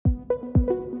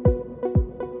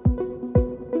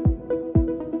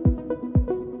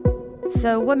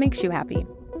So what makes you happy?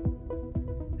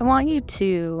 I want you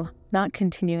to not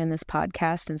continue in this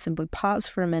podcast and simply pause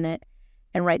for a minute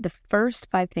and write the first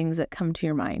 5 things that come to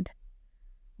your mind.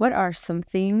 What are some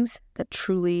things that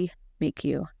truly make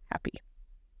you happy?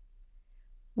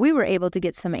 We were able to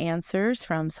get some answers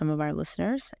from some of our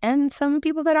listeners and some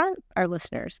people that aren't our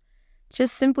listeners.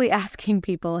 Just simply asking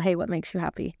people, hey, what makes you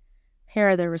happy? Here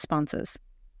are their responses.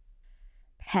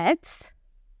 Pets,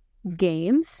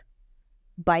 games,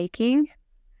 biking.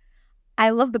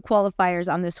 I love the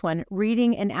qualifiers on this one.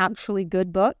 Reading an actually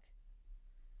good book,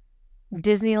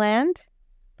 Disneyland,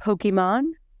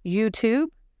 Pokemon, YouTube,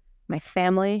 my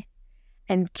family,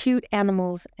 and cute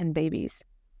animals and babies.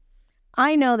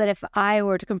 I know that if I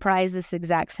were to comprise this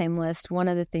exact same list, one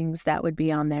of the things that would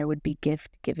be on there would be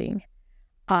gift giving.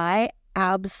 I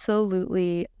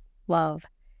absolutely love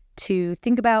to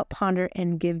think about, ponder,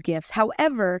 and give gifts.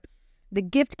 However, the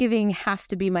gift giving has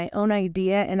to be my own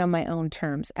idea and on my own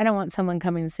terms. I don't want someone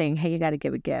coming and saying, hey, you got to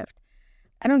give a gift.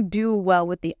 I don't do well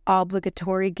with the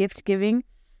obligatory gift giving,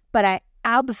 but I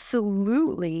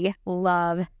absolutely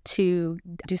love to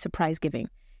do surprise giving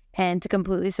and to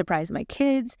completely surprise my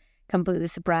kids, completely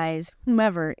surprise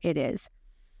whomever it is.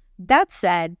 That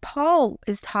said, Paul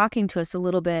is talking to us a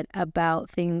little bit about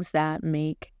things that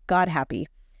make God happy.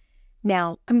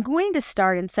 Now, I'm going to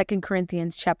start in 2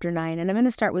 Corinthians chapter 9, and I'm going to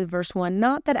start with verse 1.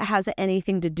 Not that it has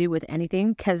anything to do with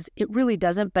anything, because it really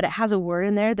doesn't, but it has a word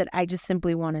in there that I just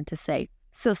simply wanted to say.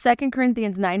 So 2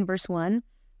 Corinthians 9, verse 1,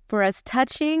 for as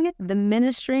touching the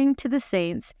ministering to the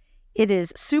saints, it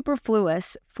is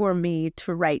superfluous for me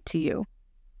to write to you.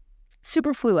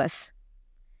 Superfluous.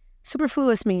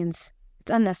 Superfluous means it's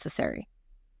unnecessary.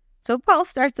 So Paul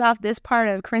starts off this part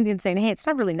of Corinthians saying, hey, it's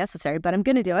not really necessary, but I'm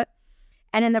going to do it.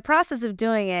 And in the process of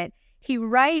doing it, he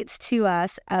writes to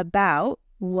us about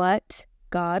what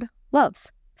God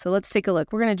loves. So let's take a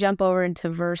look. We're going to jump over into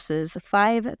verses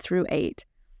 5 through 8.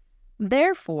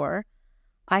 Therefore,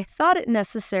 I thought it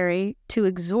necessary to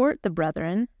exhort the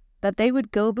brethren that they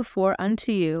would go before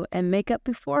unto you and make up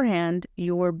beforehand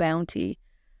your bounty.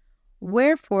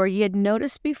 Wherefore ye had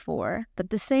noticed before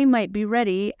that the same might be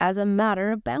ready as a matter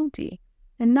of bounty,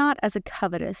 and not as a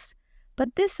covetous.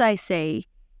 But this I say,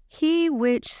 he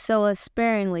which soweth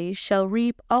sparingly shall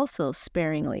reap also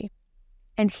sparingly,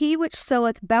 and he which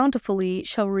soweth bountifully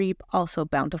shall reap also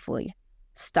bountifully.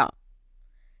 Stop.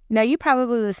 Now you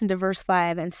probably listened to verse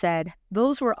 5 and said,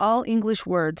 those were all English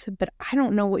words, but I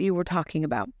don't know what you were talking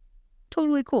about.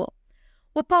 Totally cool.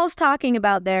 What Paul's talking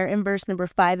about there in verse number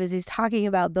 5 is he's talking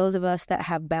about those of us that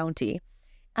have bounty.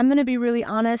 I'm going to be really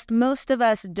honest. Most of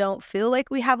us don't feel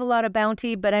like we have a lot of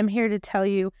bounty, but I'm here to tell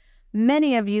you,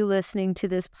 many of you listening to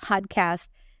this podcast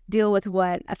deal with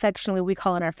what affectionately we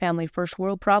call in our family first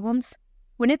world problems.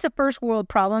 When it's a first world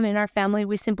problem in our family,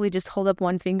 we simply just hold up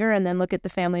one finger and then look at the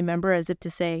family member as if to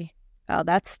say, oh,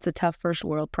 that's the tough first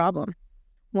world problem.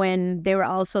 When they were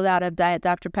all sold out of Diet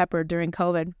Dr. Pepper during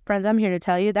COVID, friends, I'm here to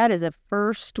tell you that is a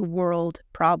first world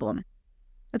problem.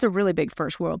 That's a really big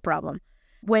first world problem.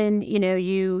 When,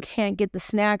 you can't get the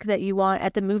snack that you want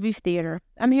at the movie theater,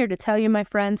 I'm here to tell you, my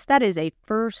friends, that is a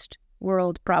first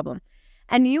world problem.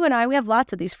 And you and I, we have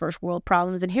lots of these first world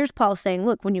problems. And here's Paul saying,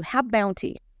 look, when you have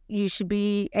bounty, you should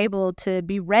be able to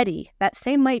be ready. That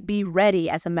same might be ready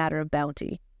as a matter of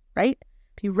bounty, right?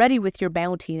 Be ready with your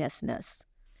bounteousness.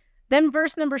 Then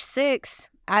verse number 6,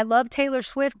 I love Taylor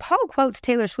Swift. Paul quotes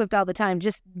Taylor Swift all the time,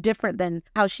 just different than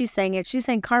how she's saying it. She's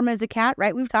saying karma is a cat,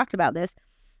 right? We've talked about this.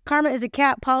 Karma is a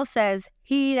cat. Paul says,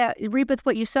 he that reapeth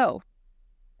what you sow.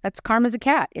 That's karma is a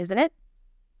cat, isn't it?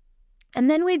 And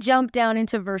then we jump down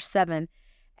into verse 7.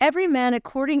 Every man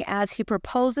according as he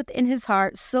proposeth in his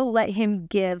heart, so let him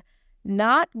give,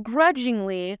 not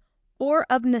grudgingly or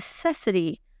of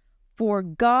necessity, for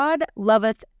God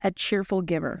loveth a cheerful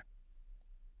giver.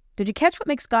 Did you catch what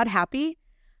makes God happy?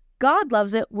 God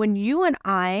loves it when you and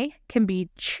I can be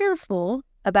cheerful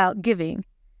about giving.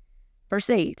 Verse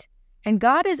 8, and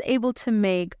God is able to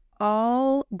make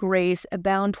all grace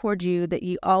abound toward you, that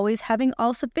ye always having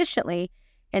all sufficiently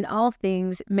in all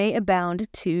things may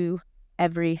abound to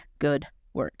every good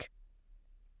work.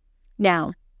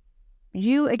 Now,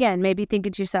 you again may be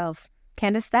thinking to yourself,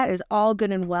 Candace, that is all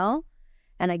good and well,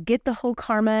 and I get the whole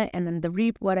karma and then the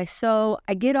reap what I sow.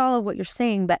 I get all of what you're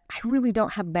saying, but I really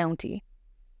don't have bounty.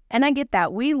 And I get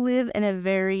that. We live in a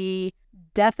very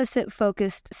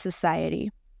deficit-focused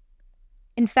society.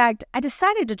 In fact, I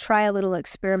decided to try a little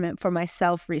experiment for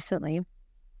myself recently.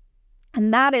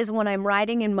 And that is when I'm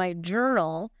writing in my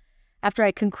journal, after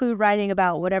I conclude writing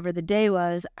about whatever the day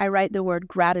was, I write the word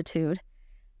gratitude.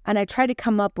 And I try to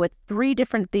come up with 3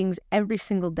 different things every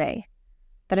single day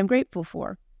that I'm grateful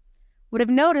for. What I've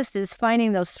noticed is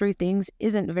finding those three things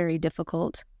isn't very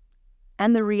difficult.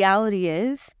 And the reality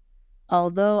is,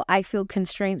 although I feel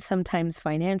constrained sometimes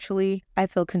financially, I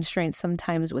feel constrained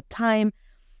sometimes with time,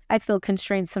 I feel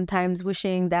constrained sometimes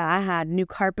wishing that I had new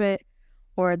carpet,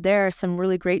 or there are some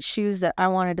really great shoes that I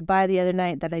wanted to buy the other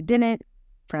night that I didn't.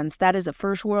 Friends, that is a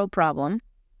first world problem.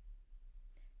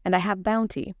 And I have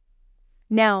bounty.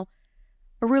 Now,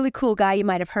 a really cool guy, you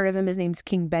might have heard of him, his name's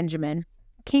King Benjamin.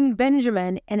 King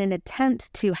Benjamin, in an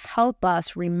attempt to help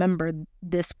us remember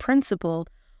this principle,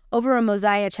 over in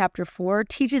Mosiah chapter 4,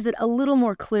 teaches it a little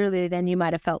more clearly than you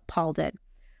might have felt Paul did.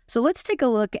 So let's take a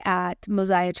look at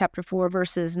Mosiah chapter 4,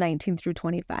 verses 19 through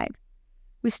 25.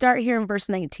 We start here in verse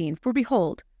 19. For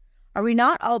behold, are we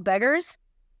not all beggars?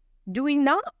 Do we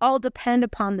not all depend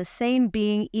upon the same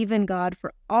being, even God,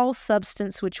 for all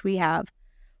substance which we have,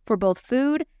 for both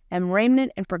food and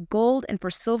raiment, and for gold and for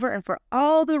silver, and for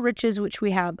all the riches which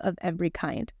we have of every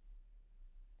kind?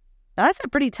 Now, that's a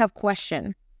pretty tough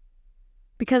question,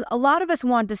 because a lot of us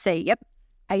want to say, yep,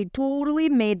 I totally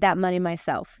made that money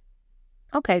myself.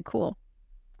 Okay, cool.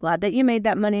 Glad that you made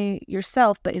that money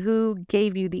yourself, but who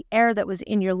gave you the air that was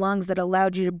in your lungs that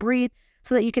allowed you to breathe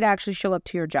so that you could actually show up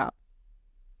to your job?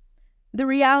 The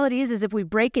reality is if we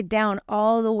break it down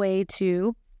all the way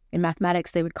to, in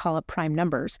mathematics, they would call it prime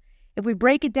numbers. If we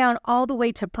break it down all the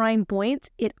way to prime points,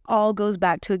 it all goes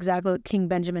back to exactly what King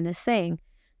Benjamin is saying.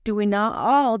 Do we not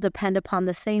all depend upon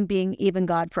the same being, even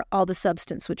God, for all the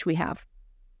substance which we have?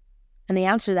 And the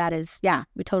answer to that is, yeah,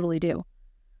 we totally do.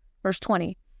 Verse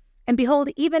 20, and behold,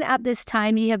 even at this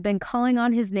time ye have been calling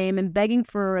on his name and begging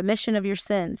for a remission of your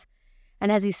sins.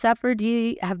 And has he suffered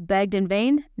ye have begged in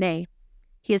vain? Nay,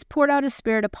 he has poured out his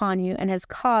Spirit upon you, and has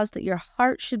caused that your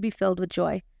heart should be filled with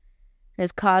joy. And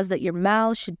has caused that your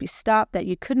mouths should be stopped, that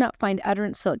you could not find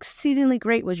utterance, so exceedingly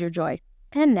great was your joy.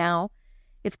 And now,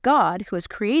 if God, who has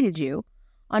created you,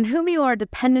 on whom you are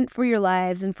dependent for your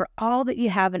lives and for all that ye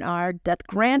have and are, doth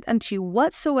grant unto you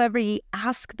whatsoever ye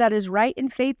ask, that is right in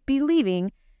faith,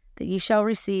 believing that ye shall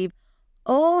receive,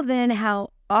 oh, then how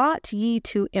ought ye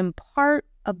to impart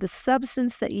of the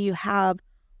substance that you have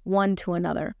one to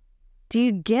another? Do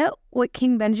you get what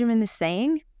King Benjamin is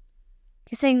saying?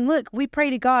 He's saying, look, we pray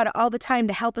to God all the time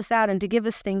to help us out and to give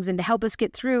us things and to help us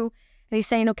get through. And he's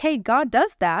saying, okay, God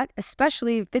does that,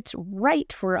 especially if it's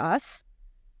right for us.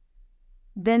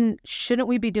 Then shouldn't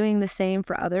we be doing the same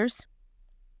for others?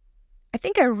 I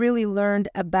think I really learned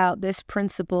about this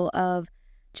principle of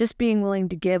just being willing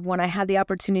to give when I had the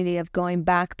opportunity of going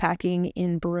backpacking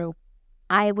in Peru.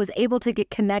 I was able to get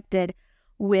connected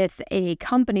with a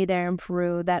company there in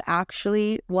Peru that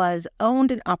actually was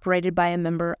owned and operated by a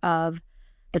member of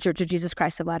the Church of Jesus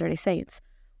Christ of Latter-day Saints,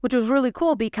 which was really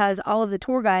cool because all of the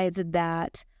tour guides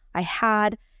that I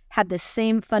had the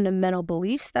same fundamental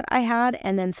beliefs that I had,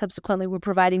 and then subsequently were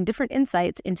providing different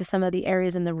insights into some of the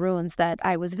areas in the ruins that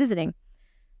I was visiting.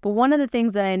 But one of the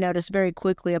things that I noticed very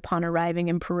quickly upon arriving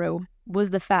in Peru was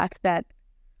the fact that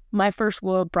my first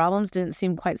world problems didn't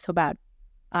seem quite so bad.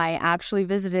 I actually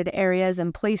visited areas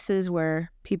and places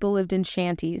where people lived in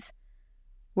shanties,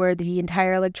 where the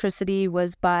entire electricity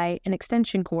was by an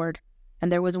extension cord,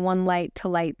 and there was one light to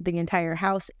light the entire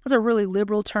house. It was a really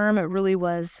liberal term. It really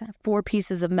was 4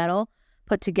 pieces of metal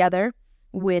put together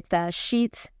with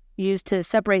sheets used to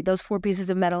separate those 4 pieces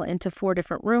of metal into 4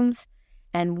 different rooms,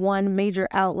 and one major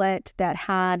outlet that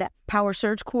had power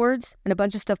surge cords and a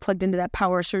bunch of stuff plugged into that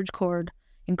power surge cord,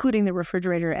 including the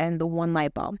refrigerator and the one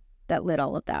light bulb that lit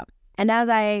all of that. And as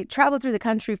I traveled through the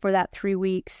country for that 3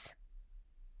 weeks,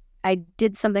 I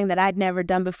did something that I'd never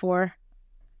done before.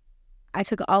 I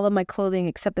took all of my clothing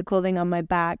except the clothing on my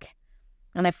back,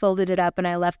 and I folded it up and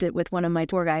I left it with one of my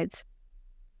tour guides.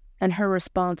 And her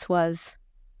response was,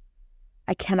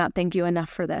 I cannot thank you enough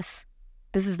for this.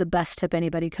 This is the best tip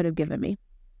anybody could have given me.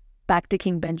 Back to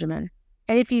King Benjamin.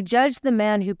 And if you judge the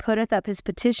man who putteth up his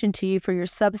petition to you for your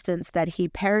substance, that he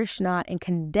perish not, and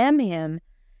condemn him,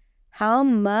 how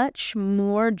much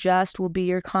more just will be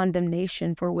your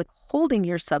condemnation for withholding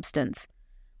your substance,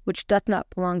 which doth not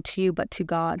belong to you but to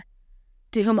God,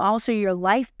 to whom also your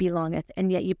life belongeth,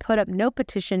 and yet you put up no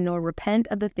petition nor repent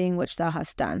of the thing which thou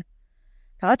hast done.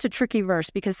 Now that's a tricky verse,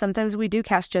 because sometimes we do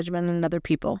cast judgment on other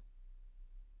people.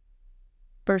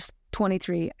 Verse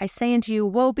 23, I say unto you,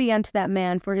 woe be unto that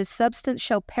man, for his substance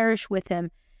shall perish with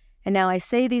him. And now I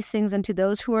say these things unto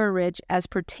those who are rich, as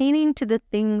pertaining to the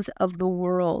things of the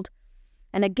world.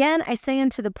 And again I say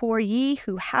unto the poor, ye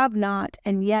who have not,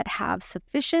 and yet have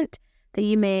sufficient, that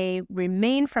ye may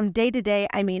remain from day to day.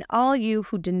 I mean all you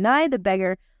who deny the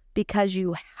beggar, because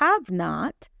you have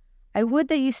not. I would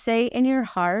that ye say in your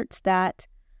hearts that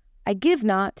I give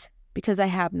not, because I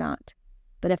have not.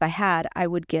 but if I had, I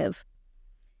would give.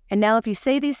 And now if you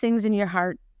say these things in your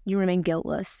heart, you remain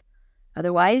guiltless.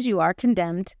 Otherwise, you are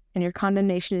condemned, and your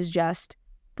condemnation is just,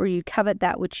 for you covet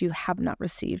that which you have not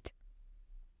received.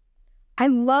 I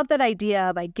love that idea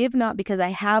of I give not because I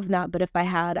have not, but if I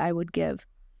had, I would give.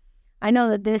 I know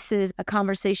that this is a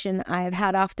conversation I have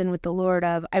had often with the Lord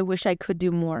of, I wish I could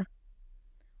do more.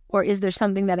 Or is there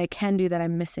something that I can do that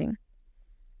I'm missing?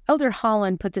 Elder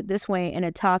Holland puts it this way in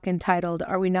a talk entitled,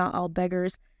 Are We Not All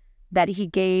Beggars?, that he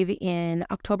gave in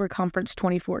October Conference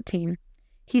 2014.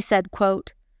 He said,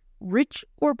 quote, rich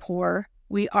or poor,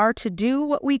 we are to do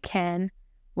what we can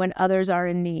when others are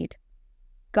in need.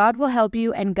 God will help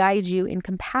you and guide you in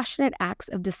compassionate acts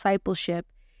of discipleship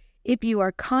if you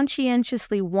are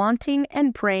conscientiously wanting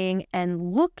and praying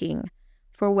and looking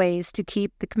for ways to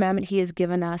keep the commandment he has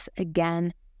given us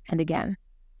again and again.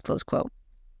 Close quote.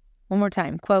 One more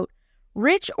time, quote,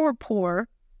 rich or poor,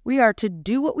 we are to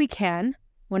do what we can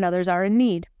when others are in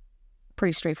need.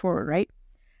 Pretty straightforward, right?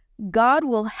 God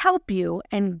will help you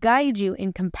and guide you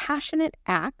in compassionate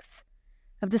acts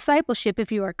of discipleship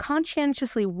if you are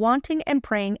conscientiously wanting and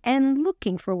praying and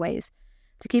looking for ways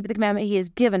to keep the commandment he has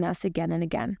given us again and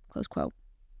again. Close quote.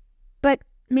 But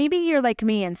maybe you're like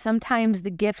me and sometimes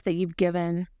the gift that you've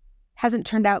given hasn't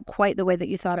turned out quite the way that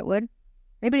you thought it would.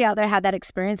 Anybody out there had that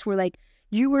experience where like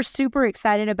you were super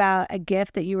excited about a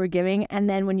gift that you were giving, and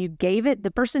then when you gave it,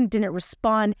 the person didn't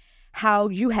respond how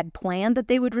you had planned that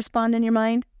they would respond in your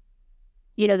mind?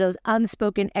 You know, those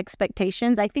unspoken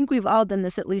expectations. I think we've all done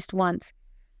this at least once.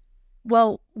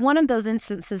 Well, one of those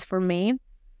instances for me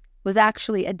was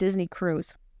actually a Disney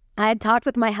cruise. I had talked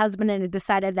with my husband and had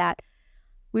decided that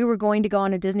we were going to go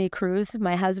on a Disney cruise,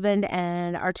 my husband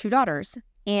and our 2 daughters.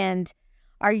 And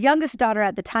our youngest daughter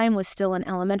at the time was still in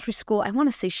elementary school. I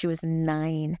want to say she was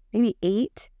 9, maybe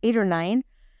 8 or 9.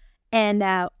 And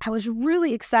I was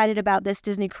really excited about this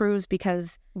Disney cruise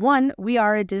because 1, we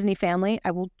are a Disney family.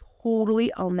 I will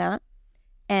totally own that.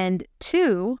 And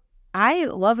 2, I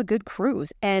love a good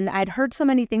cruise. And I'd heard so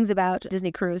many things about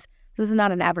Disney Cruise. This is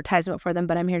not an advertisement for them,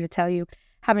 but I'm here to tell you,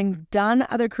 having done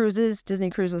other cruises, Disney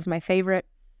Cruise was my favorite.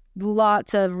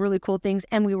 Lots of really cool things.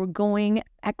 And we were going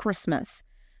at Christmas.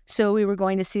 So we were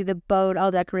going to see the boat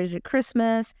all decorated at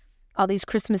Christmas, all these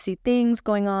Christmassy things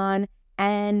going on.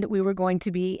 And we were going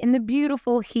to be in the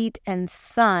beautiful heat and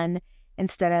sun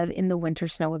instead of in the winter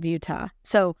snow of Utah.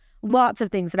 So lots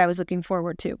of things that I was looking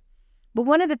forward to. But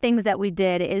one of the things that we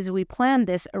did is we planned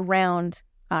this around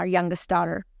our youngest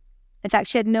daughter. In fact,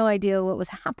 she had no idea what was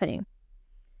happening.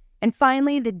 And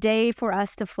finally, the day for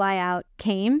us to fly out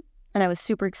came, and I was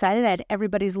super excited. I had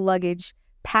everybody's luggage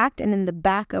packed and in the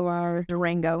back of our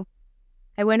Durango.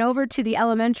 I went over to the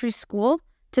elementary school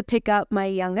to pick up my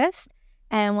youngest.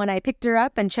 And when I picked her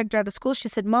up and checked her out of school, she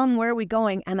said, Mom, where are we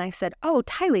going? And I said, oh,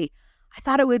 Tylee, I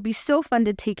thought it would be so fun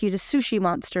to take you to Sushi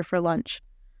Monster for lunch.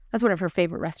 That's one of her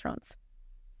favorite restaurants.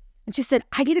 And she said,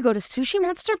 I get to go to Sushi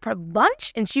Monster for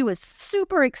lunch? And she was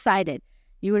super excited.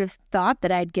 You would have thought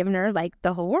that I'd given her like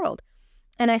the whole world.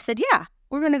 And I said, yeah,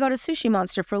 we're going to go to Sushi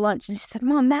Monster for lunch. And she said,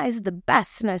 Mom, that is the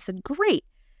best. And I said, great.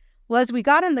 Well, as we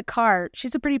got in the car,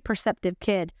 she's a pretty perceptive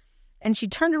kid. And she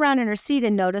turned around in her seat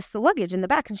and noticed the luggage in the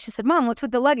back. And she said, Mom, what's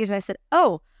with the luggage? And I said,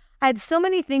 oh, I had so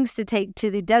many things to take to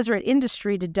the Deseret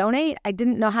Industry to donate. I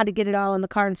didn't know how to get it all in the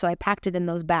car. And so I packed it in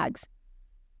those bags.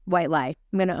 White lie.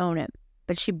 I'm going to own it.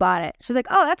 But she bought it. She's like,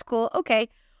 oh, that's cool. Okay.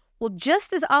 Well,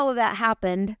 just as all of that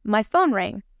happened, my phone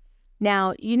rang.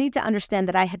 Now, you need to understand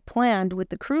that I had planned with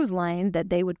the cruise line that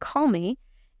they would call me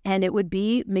and it would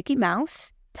be Mickey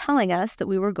Mouse telling us that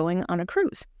we were going on a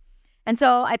cruise. And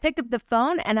so I picked up the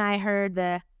phone and I heard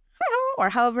the, or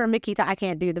however Mickey, I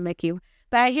can't do the Mickey,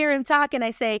 but I hear him talk and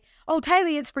I say, oh,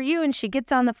 Tylee, it's for you. And she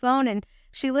gets on the phone and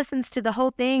she listens to the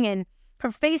whole thing and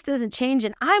her face doesn't change.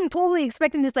 And I'm totally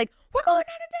expecting this, like, we're going on a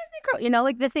Disney cruise, you know,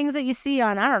 like the things that you see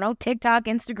on, I don't know, TikTok,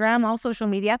 Instagram, all social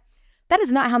media. That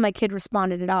is not how my kid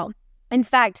responded at all. In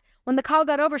fact, when the call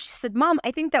got over, she said, Mom, I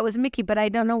think that was Mickey, but I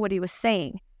don't know what he was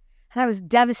saying. And I was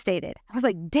devastated. I was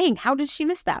like, dang, how did she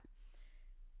miss that?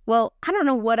 Well, I don't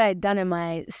know what I had done in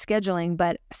my scheduling,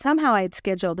 but somehow I had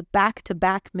scheduled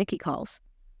back-to-back Mickey calls.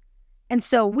 And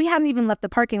so we hadn't even left the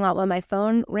parking lot when my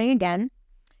phone rang again,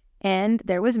 and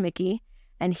there was Mickey,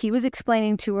 and he was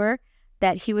explaining to her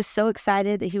that he was so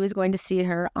excited that he was going to see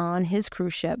her on his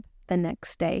cruise ship the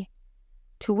next day,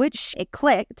 to which it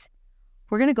clicked.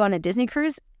 We're going to go on a Disney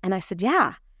cruise? And I said,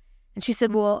 yeah. And she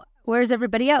said, well, where's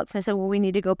everybody else? And I said, well, we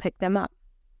need to go pick them up.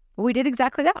 Well, we did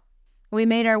exactly that. We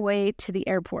made our way to the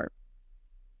airport.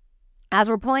 As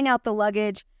we're pulling out the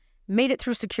luggage, made it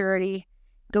through security,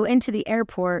 go into the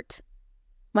airport,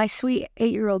 my sweet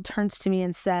 8-year-old turns to me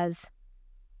and says,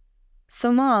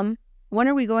 "So, Mom, when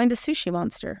are we going to Sushi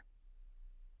Monster?"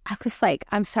 I was like,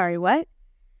 "I'm sorry, what?"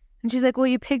 And she's like, "Well,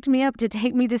 you picked me up to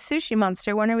take me to Sushi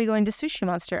Monster. When are we going to Sushi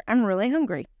Monster? I'm really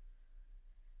hungry."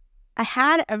 I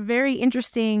had a very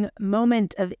interesting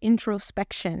moment of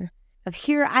introspection of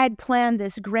here I had planned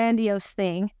this grandiose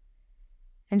thing,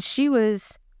 and she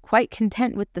was quite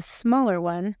content with the smaller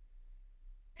one,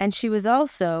 and she was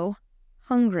also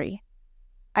hungry.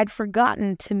 I'd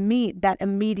forgotten to meet that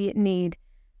immediate need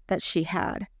that she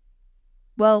had.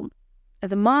 Well,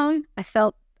 as a mom, I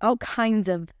felt all kinds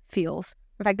of feels.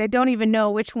 In fact, I don't even know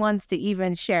which ones to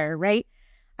even share, right?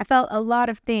 I felt a lot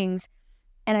of things,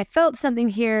 and I felt something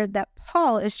here that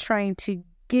Paul is trying to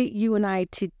get you and I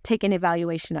to take an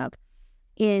evaluation of.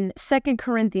 In 2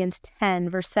 Corinthians 10,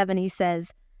 verse 7, he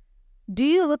says, "Do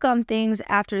you look on things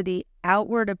after the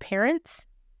outward appearance?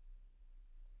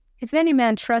 If any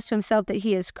man trusts himself that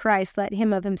he is Christ, let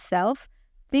him of himself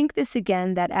think this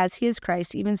again, that as he is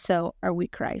Christ, even so are we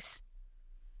Christ."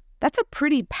 That's a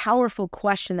pretty powerful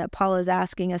question that Paul is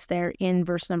asking us there in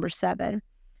verse number 7.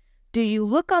 Do you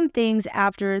look on things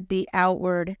after the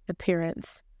outward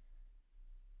appearance?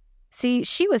 See,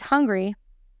 she was hungry,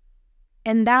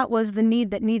 and that was the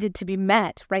need that needed to be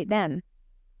met right then.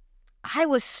 I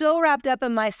was so wrapped up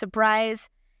in my surprise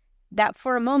that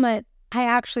for a moment, I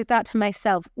actually thought to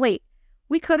myself, wait,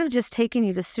 we could have just taken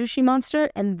you to Sushi Monster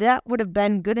and that would have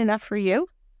been good enough for you?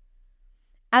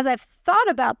 As I've thought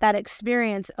about that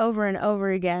experience over and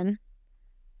over again,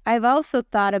 I've also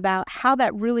thought about how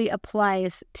that really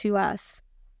applies to us.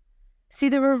 See,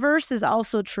 the reverse is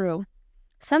also true.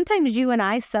 Sometimes you and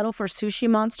I settle for Sushi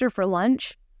Monster for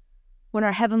lunch when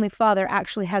our Heavenly Father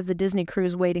actually has the Disney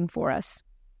cruise waiting for us.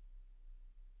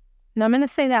 Now, I'm going to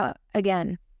say that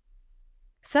again.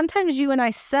 Sometimes you and I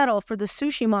settle for the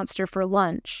Sushi Monster for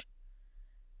lunch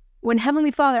when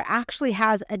Heavenly Father actually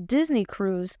has a Disney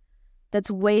cruise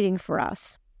that's waiting for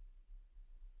us.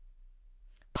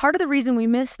 Part of the reason we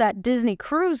miss that Disney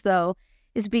cruise, though,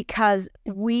 is because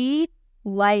we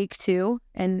like to,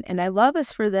 and I love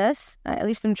us for this, at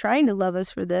least I'm trying to love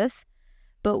us for this,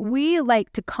 but we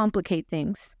like to complicate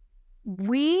things.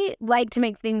 We like to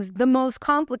make things the most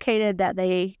complicated that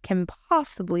they can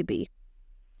possibly be.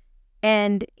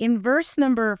 And in verse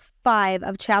number 5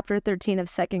 of chapter 13 of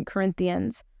 2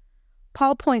 Corinthians,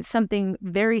 Paul points something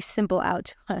very simple out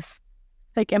to us.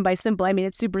 Like, and by simple, I mean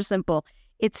it's super simple.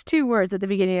 It's 2 words at the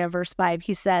beginning of verse 5.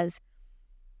 He says,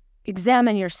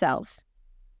 examine yourselves.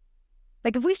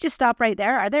 Like, if we just stop right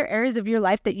there, are there areas of your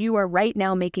life that you are right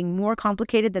now making more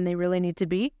complicated than they really need to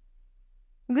be?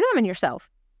 Examine yourself.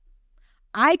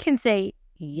 I can say,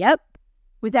 yep,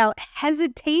 without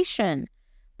hesitation,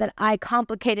 that I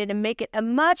complicated and make it a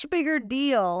much bigger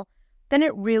deal than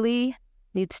it really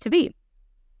needs to be.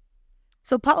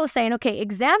 So Paul is saying, okay,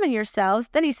 examine yourselves.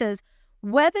 Then he says,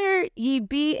 whether ye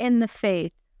be in the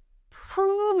faith,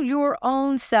 prove your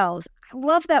own selves. I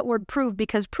love that word prove,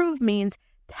 because prove means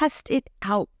test it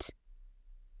out.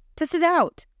 Test it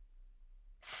out.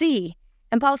 See.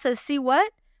 And Paul says, see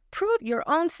what? Prove your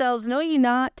own selves, know ye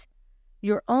not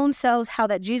your own selves how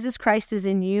that Jesus Christ is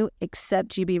in you,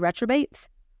 except ye be reprobates?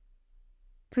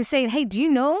 So he's saying, hey, do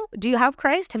you have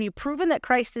Christ? Have you proven that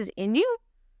Christ is in you?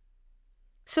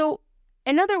 So,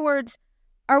 in other words,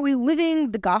 are we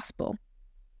living the gospel?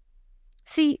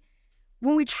 See,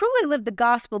 when we truly live the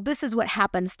gospel, this is what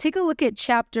happens. Take a look at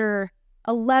chapter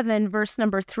 11, verse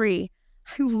number 3.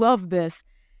 I love this.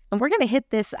 And we're going to hit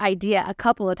this idea a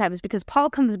couple of times because Paul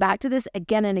comes back to this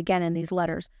again and again in these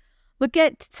letters. Look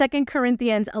at 2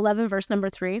 Corinthians 11, verse number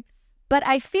 3. But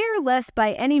I fear lest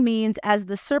by any means, as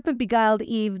the serpent beguiled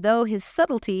Eve, though his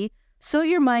subtlety, so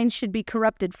your mind should be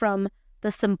corrupted from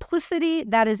the simplicity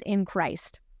that is in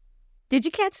Christ. Did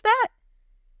you catch that?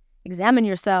 Examine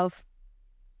yourself.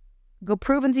 Go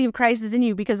prove and see if Christ is in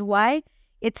you. Because why?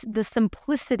 It's the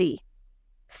simplicity.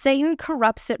 Satan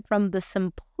corrupts it from the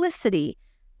simplicity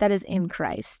that is in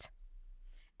Christ.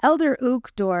 Elder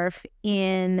Uchtdorf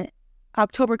in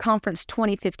October Conference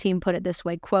 2015 put it this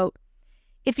way, quote,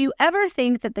 if you ever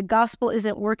think that the gospel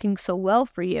isn't working so well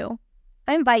for you,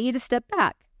 I invite you to step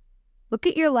back. Look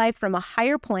at your life from a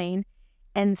higher plane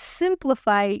and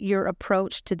simplify your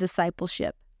approach to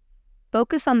discipleship.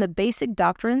 Focus on the basic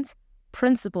doctrines,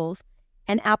 principles,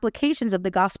 and applications of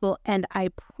the gospel, and I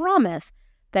promise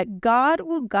that God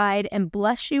will guide and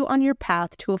bless you on your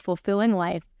path to a fulfilling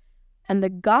life, and the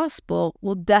gospel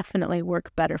will definitely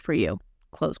work better for you.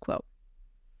 Close quote.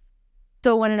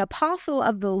 So when an apostle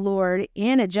of the Lord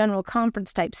in a general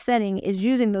conference type setting is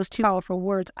using those 2 powerful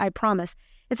words, I promise,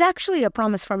 it's actually a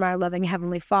promise from our loving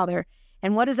Heavenly Father.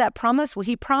 And what is that promise? Well,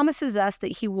 he promises us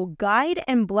that he will guide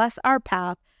and bless our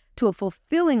path to a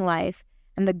fulfilling life,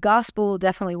 and the gospel will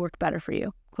definitely work better for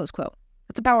you, close quote.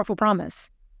 That's a powerful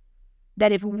promise.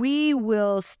 That if we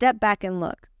will step back and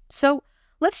look. So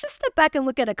let's just step back and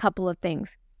look at a couple of things.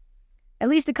 At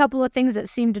least a couple of things that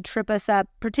seem to trip us up,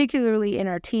 particularly in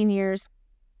our teen years.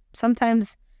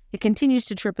 Sometimes it continues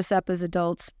to trip us up as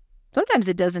adults. Sometimes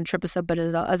it doesn't trip us up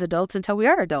as adults until we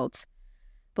are adults.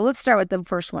 But let's start with the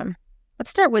first one.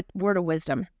 Let's start with word of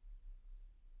wisdom.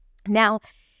 Now,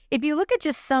 if you look at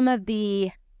just some of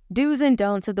the do's and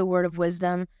don'ts of the word of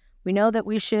wisdom, we know that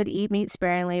we should eat meat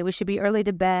sparingly. We should be early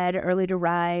to bed, early to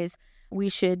rise. We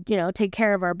should, take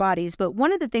care of our bodies. But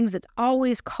one of the things that's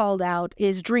always called out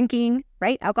is drinking,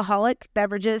 right? Alcoholic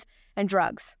beverages and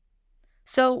drugs.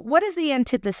 So what is the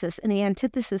antithesis? And the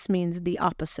antithesis means the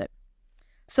opposite.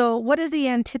 So what is the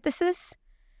antithesis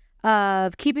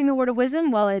of keeping the word of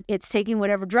wisdom? Well, it's taking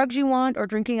whatever drugs you want or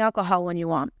drinking alcohol when you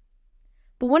want.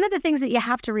 But one of the things that you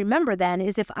have to remember then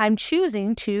is if I'm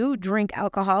choosing to drink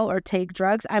alcohol or take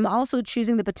drugs, I'm also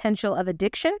choosing the potential of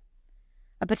addiction,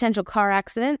 a potential car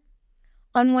accident,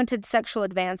 unwanted sexual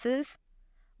advances,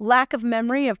 lack of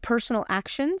memory of personal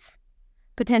actions,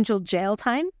 potential jail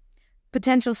time,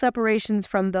 potential separations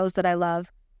from those that I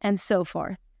love, and so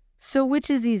forth. So which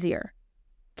is easier,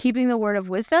 keeping the word of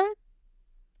wisdom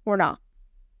or not?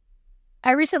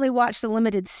 I recently watched a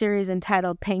limited series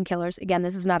entitled Painkillers. Again,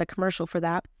 this is not a commercial for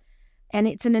that. And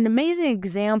it's an amazing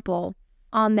example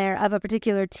on there of a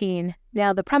particular teen.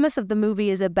 Now, the premise of the movie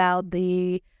is about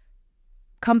the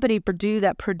company Purdue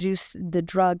that produced the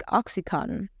drug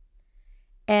OxyContin.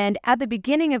 And at the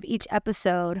beginning of each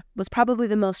episode was probably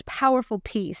the most powerful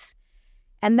piece.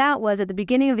 And that was at the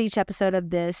beginning of each episode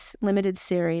of this limited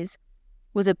series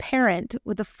was a parent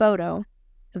with a photo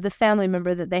of the family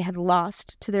member that they had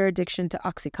lost to their addiction to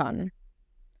OxyContin.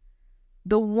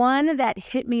 The one that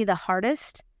hit me the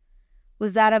hardest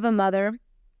was that of a mother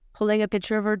holding a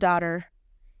picture of her daughter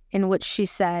in which she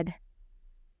said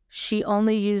she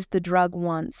only used the drug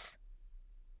once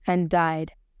and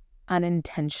died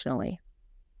unintentionally.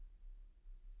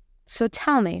 So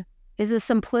tell me, is the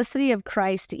simplicity of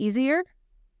Christ easier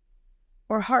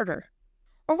or harder?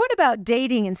 Or what about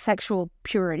dating and sexual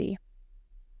purity?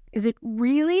 Is it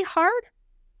really hard?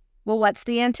 Well, what's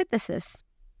the antithesis?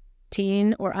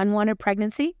 Teen or unwanted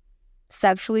pregnancy?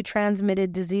 Sexually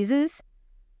transmitted diseases?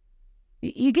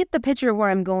 You get the picture of where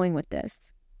I'm going with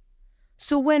this.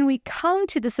 So when we come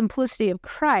to the simplicity of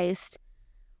Christ,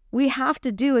 we have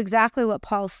to do exactly what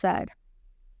Paul said.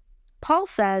 Paul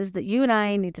says that you and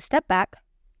I need to step back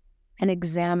and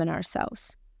examine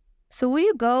ourselves. So will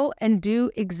you go and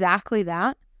do exactly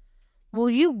that? Will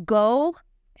you go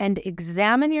and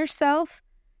examine yourself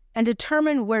and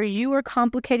determine where you are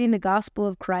complicating the gospel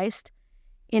of Christ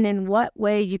and in what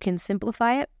way you can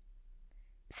simplify it?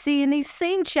 See, in these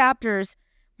same chapters,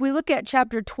 we look at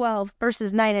chapter 12,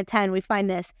 verses 9 and 10, we find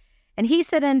this. And he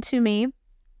said unto me,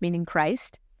 meaning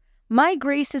Christ, my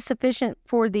grace is sufficient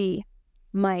for thee.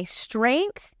 My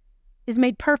strength is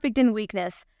made perfect in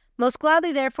weakness. Most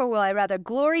gladly, therefore, will I rather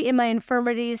glory in my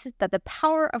infirmities, that the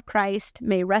power of Christ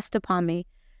may rest upon me.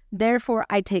 Therefore,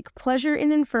 I take pleasure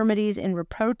in infirmities, in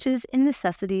reproaches, in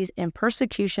necessities, in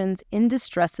persecutions, in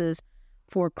distresses,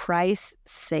 for Christ's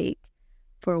sake.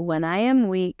 For when I am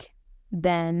weak,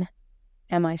 then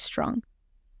am I strong.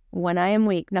 When I am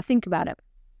weak, now think about it.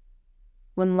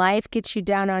 When life gets you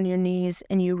down on your knees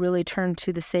and you really turn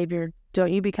to the Savior,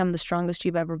 don't you become the strongest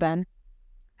you've ever been?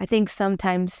 I think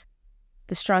sometimes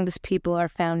the strongest people are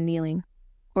found kneeling,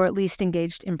 or at least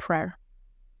engaged in prayer.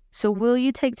 So will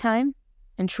you take time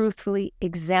and truthfully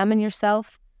examine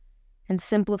yourself and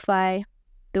simplify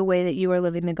the way that you are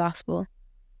living the gospel?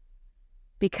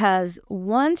 Because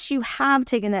once you have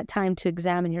taken that time to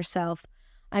examine yourself,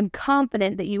 I'm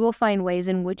confident that you will find ways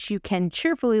in which you can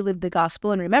cheerfully live the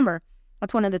gospel. And remember,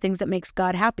 that's one of the things that makes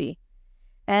God happy.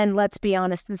 And let's be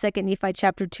honest, in 2 Nephi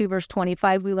chapter 2, verse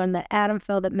 25, we learn that Adam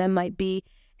fell that men might be,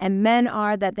 and men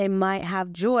are that they might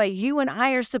have joy. You and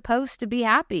I are supposed to be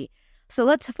happy. So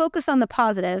let's focus on the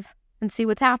positive and see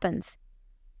what happens.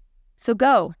 So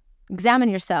go, examine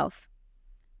yourself.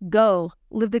 Go,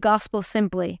 live the gospel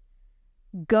simply.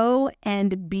 Go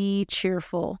and be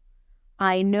cheerful.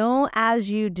 I know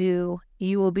as you do,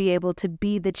 you will be able to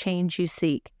be the change you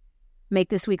seek. Make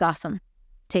this week awesome.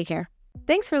 Take care.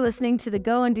 Thanks for listening to the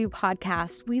Go and Do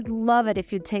podcast. We'd love it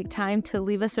if you'd take time to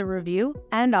leave us a review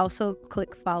and also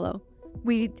click follow.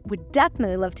 We would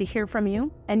definitely love to hear from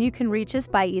you, and you can reach us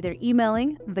by either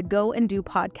emailing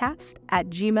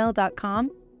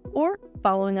thegoanddopodcast@gmail.com or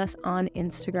following us on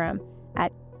Instagram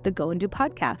at the Go and Do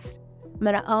Podcast. I'm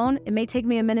going to own, it may take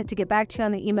me a minute to get back to you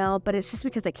on the email, but it's just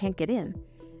because I can't get in.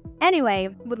 Anyway,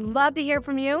 would love to hear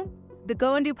from you. The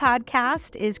Go and Do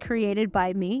podcast is created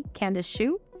by me, Candace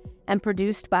Shu, and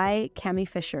produced by Cami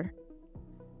Fisher.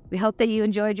 We hope that you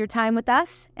enjoyed your time with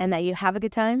us and that you have a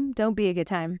good time. Don't be a good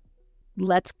time.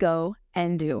 Let's go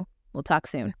and do. We'll talk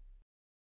soon.